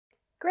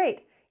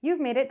Great, you've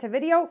made it to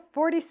video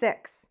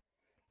 46.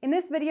 In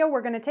this video,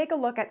 we're going to take a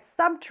look at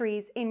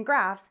subtrees in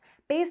graphs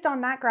based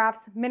on that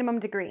graph's minimum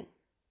degree.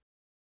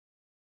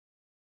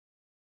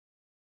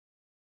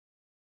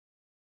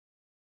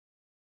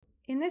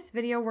 In this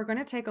video, we're going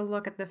to take a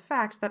look at the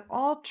fact that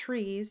all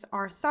trees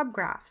are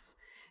subgraphs.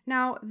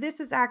 Now,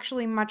 this is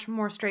actually much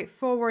more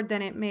straightforward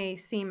than it may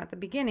seem at the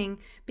beginning,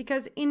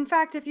 because in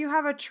fact, if you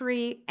have a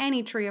tree,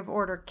 any tree of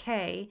order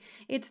k,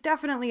 it's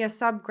definitely a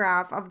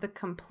subgraph of the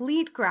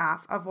complete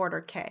graph of order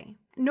k.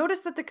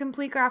 Notice that the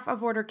complete graph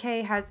of order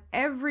k has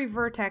every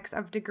vertex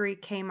of degree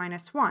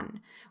k-1.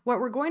 What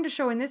we're going to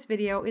show in this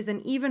video is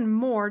an even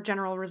more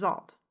general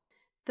result.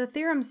 The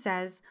theorem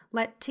says,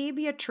 let T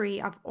be a tree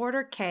of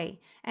order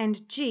k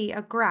and G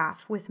a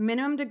graph with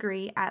minimum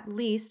degree at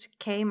least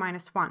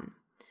k-1.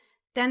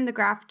 Then the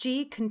graph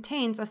G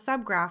contains a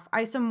subgraph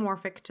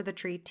isomorphic to the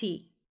tree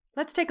T.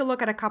 Let's take a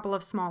look at a couple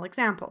of small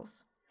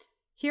examples.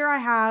 Here I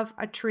have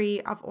a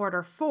tree of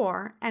order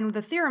 4, and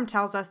the theorem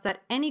tells us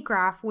that any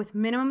graph with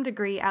minimum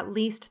degree at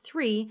least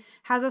 3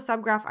 has a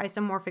subgraph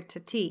isomorphic to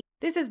T.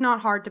 This is not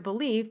hard to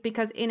believe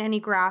because in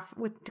any graph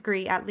with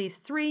degree at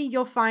least 3,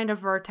 you'll find a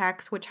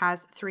vertex which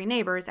has 3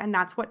 neighbors, and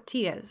that's what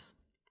T is.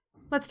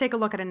 Let's take a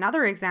look at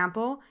another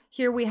example.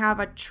 Here we have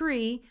a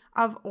tree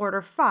of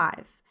order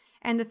 5.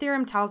 And the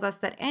theorem tells us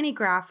that any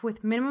graph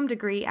with minimum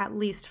degree at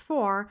least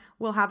 4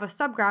 will have a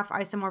subgraph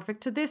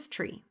isomorphic to this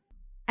tree.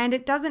 And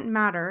it doesn't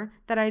matter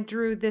that I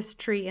drew this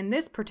tree in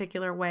this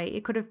particular way,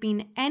 it could have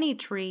been any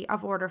tree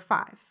of order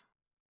 5.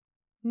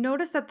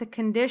 Notice that the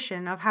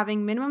condition of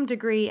having minimum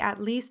degree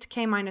at least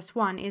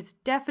k-1 is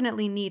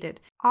definitely needed.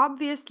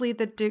 Obviously,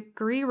 the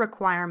degree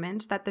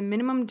requirement that the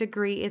minimum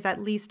degree is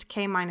at least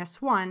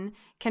k-1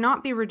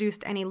 cannot be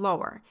reduced any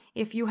lower.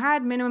 If you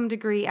had minimum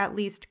degree at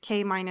least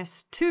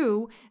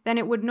k-2, then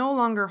it would no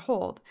longer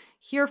hold.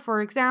 Here,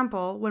 for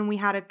example, when we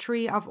had a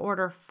tree of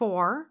order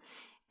 4,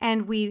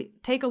 and we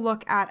take a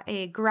look at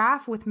a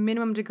graph with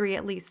minimum degree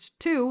at least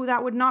 2,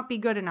 that would not be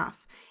good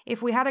enough.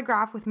 If we had a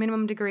graph with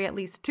minimum degree at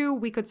least 2,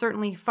 we could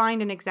certainly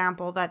find an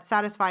example that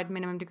satisfied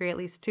minimum degree at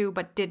least 2,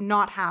 but did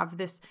not have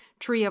this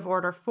tree of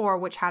order 4,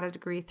 which had a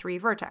degree 3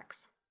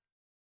 vertex.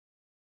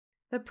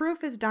 The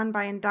proof is done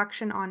by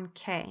induction on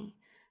k.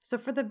 So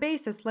for the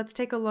basis, let's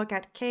take a look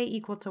at k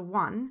equal to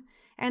 1,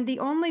 and the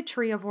only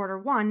tree of order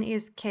 1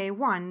 is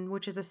k1,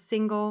 which is a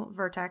single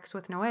vertex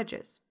with no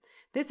edges.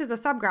 This is a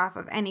subgraph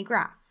of any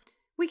graph.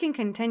 We can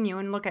continue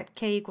and look at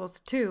k equals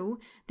 2.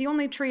 The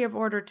only tree of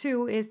order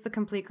 2 is the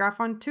complete graph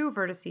on 2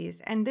 vertices,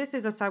 and this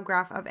is a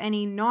subgraph of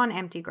any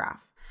non-empty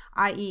graph,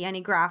 i.e. any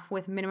graph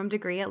with minimum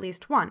degree at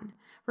least 1.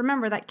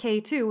 Remember that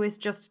k2 is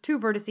just 2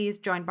 vertices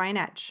joined by an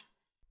edge.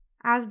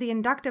 As the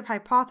inductive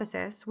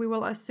hypothesis, we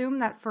will assume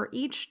that for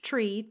each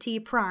tree T'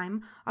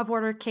 of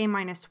order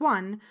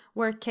k-1,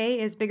 where k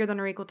is bigger than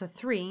or equal to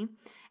 3,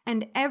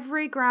 and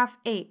every graph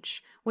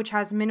H, which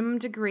has minimum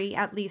degree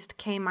at least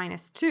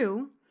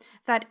k-2,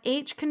 that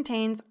H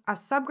contains a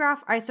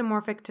subgraph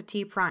isomorphic to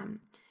T'.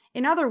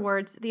 In other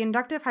words, the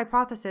inductive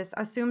hypothesis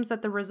assumes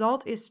that the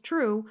result is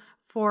true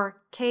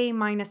for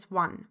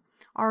k-1.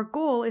 Our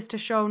goal is to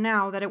show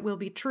now that it will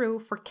be true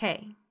for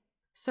k.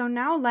 So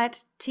now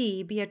let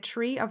T be a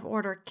tree of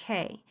order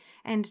k,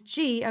 and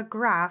G a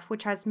graph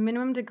which has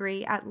minimum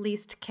degree at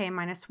least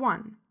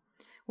k-1.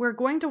 We're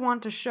going to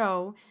want to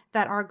show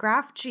that our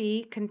graph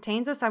G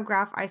contains a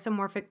subgraph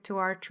isomorphic to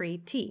our tree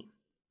T.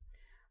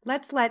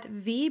 Let's let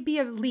V be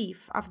a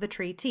leaf of the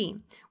tree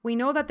T. We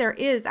know that there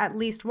is at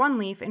least one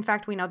leaf. In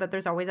fact, we know that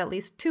there's always at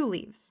least 2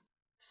 leaves.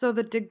 So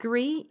the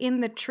degree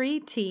in the tree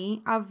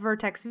T of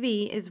vertex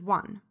V is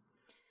 1.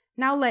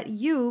 Now let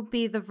U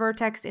be the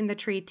vertex in the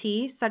tree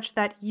T such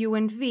that U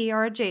and V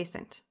are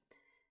adjacent.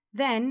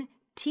 Then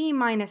T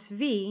minus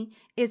V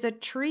is a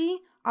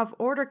tree of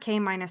order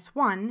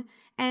k-1,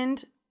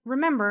 and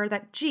remember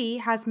that G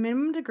has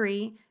minimum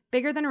degree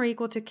bigger than or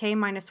equal to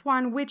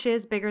k-1, which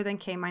is bigger than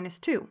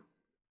k-2.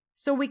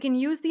 So we can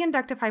use the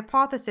inductive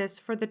hypothesis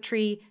for the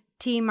tree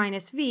T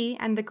minus V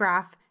and the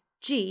graph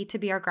G to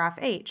be our graph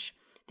H.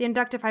 The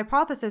inductive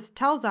hypothesis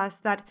tells us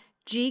that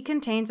G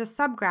contains a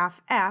subgraph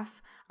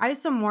F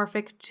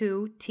isomorphic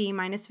to T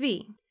minus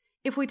V.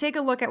 If we take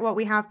a look at what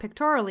we have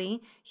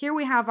pictorially, here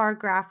we have our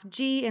graph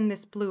G in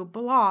this blue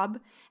blob,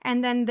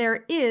 and then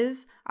there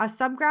is a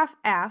subgraph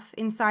F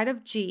inside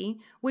of G,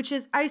 which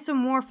is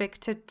isomorphic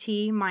to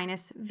T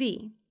minus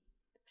V.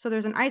 So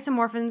there's an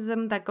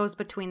isomorphism that goes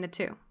between the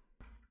two.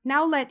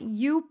 Now let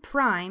U'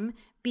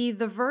 be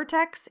the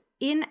vertex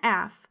in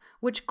F,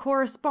 which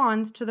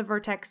corresponds to the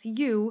vertex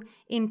U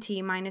in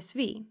T minus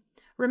V.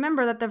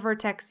 Remember that the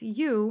vertex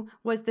U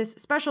was this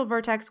special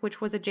vertex which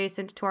was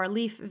adjacent to our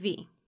leaf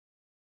V.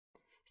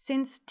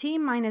 Since T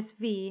minus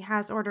V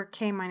has order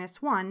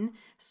k-1,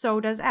 so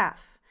does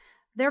F.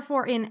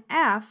 Therefore, in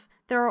F,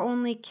 there are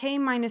only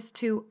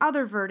k-2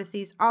 other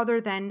vertices other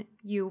than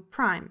U'.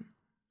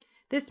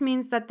 This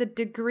means that the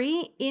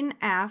degree in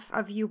F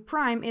of U'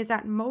 is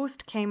at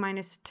most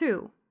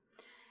k-2.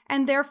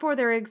 And therefore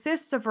there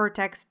exists a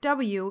vertex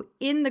W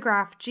in the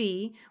graph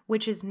G,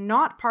 which is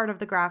not part of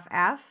the graph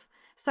F,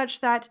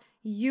 such that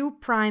U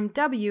prime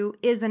W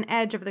is an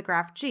edge of the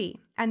graph G,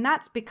 and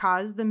that's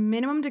because the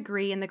minimum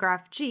degree in the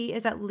graph G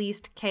is at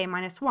least k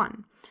minus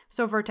 1.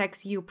 So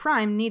vertex U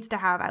prime needs to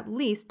have at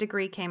least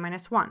degree k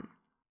minus 1.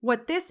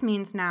 What this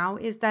means now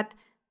is that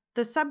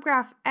the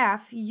subgraph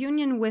F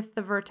union with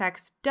the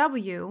vertex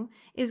W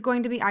is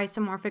going to be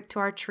isomorphic to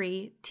our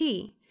tree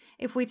T.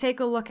 If we take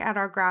a look at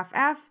our graph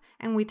F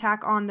and we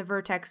tack on the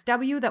vertex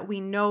W that we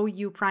know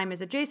U prime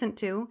is adjacent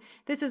to,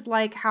 this is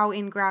like how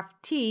in graph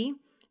T,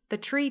 the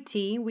tree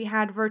T, we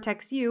had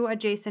vertex U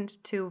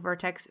adjacent to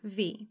vertex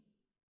V.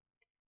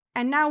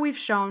 And now we've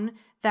shown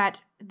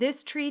that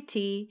this tree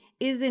T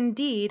is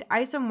indeed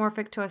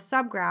isomorphic to a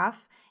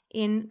subgraph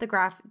in the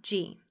graph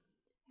G.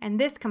 And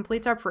this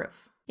completes our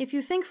proof. If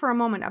you think for a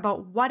moment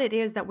about what it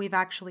is that we've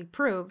actually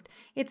proved,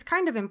 it's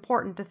kind of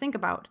important to think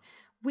about.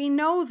 We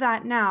know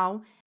that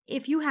now,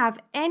 if you have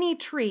any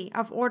tree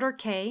of order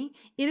k,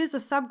 it is a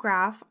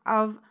subgraph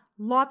of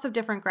lots of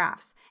different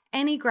graphs.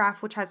 Any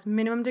graph which has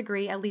minimum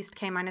degree at least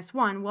k minus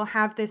 1 will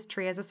have this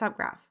tree as a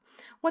subgraph.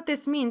 What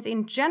this means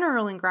in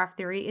general in graph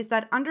theory is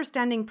that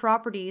understanding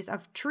properties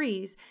of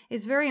trees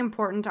is very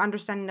important to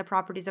understanding the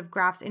properties of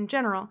graphs in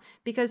general,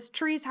 because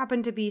trees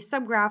happen to be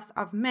subgraphs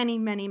of many,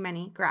 many,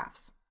 many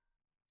graphs.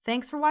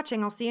 Thanks for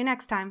watching. I'll see you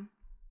next time.